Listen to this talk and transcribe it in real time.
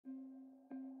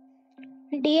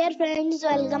Dear friends,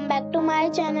 welcome back to my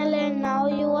channel and now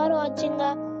you are watching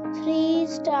a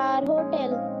 3-star hotel.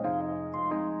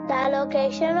 The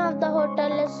location of the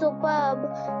hotel is superb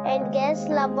and guests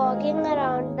love walking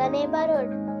around the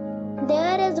neighborhood.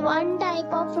 There is one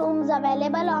type of rooms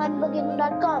available on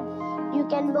booking.com. You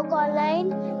can book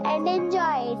online and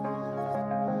enjoy it.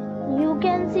 You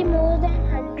can see more than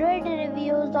 100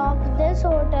 reviews of this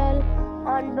hotel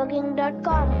on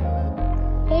booking.com.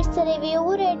 Its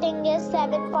review rating is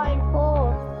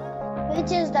 7.4,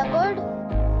 which is the good.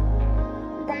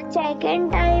 The check-in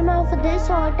time of this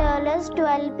hotel is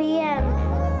 12 p.m.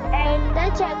 and the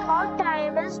check-out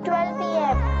time is 12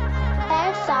 p.m.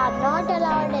 Pets are not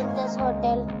allowed in this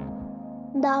hotel.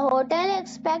 The hotel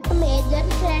expects major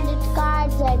credit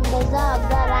cards and reserves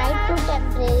the right to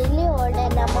temporarily hold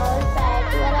an amount prior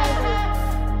to arrival.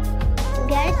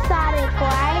 Guests are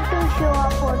required to show a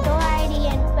photo ID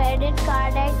and credit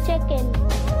card at check-in.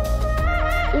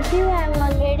 If you have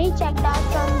already checked out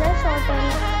from this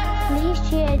hotel, please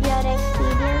share your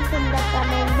experience in the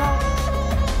comment box.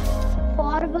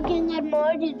 For booking or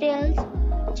more details,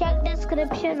 check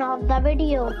description of the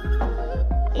video.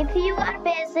 If you are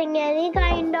facing any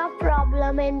kind of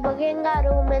problem in booking a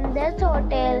room in this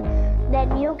hotel,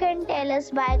 then you can tell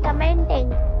us by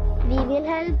commenting. We will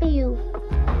help you.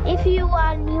 If you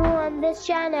are new on this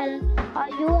channel or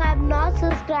you have not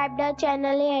subscribed our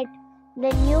channel yet,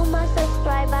 then you must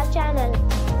subscribe our channel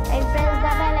and press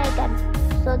the bell icon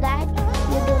so that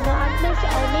you do not miss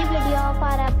any video of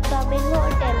our upcoming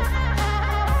hotel.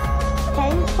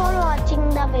 Thanks for watching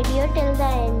the video till the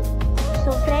end.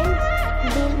 So friends,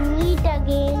 we'll meet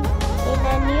again in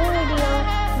a new video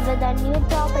with a new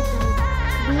property.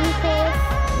 Be safe,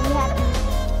 be happy.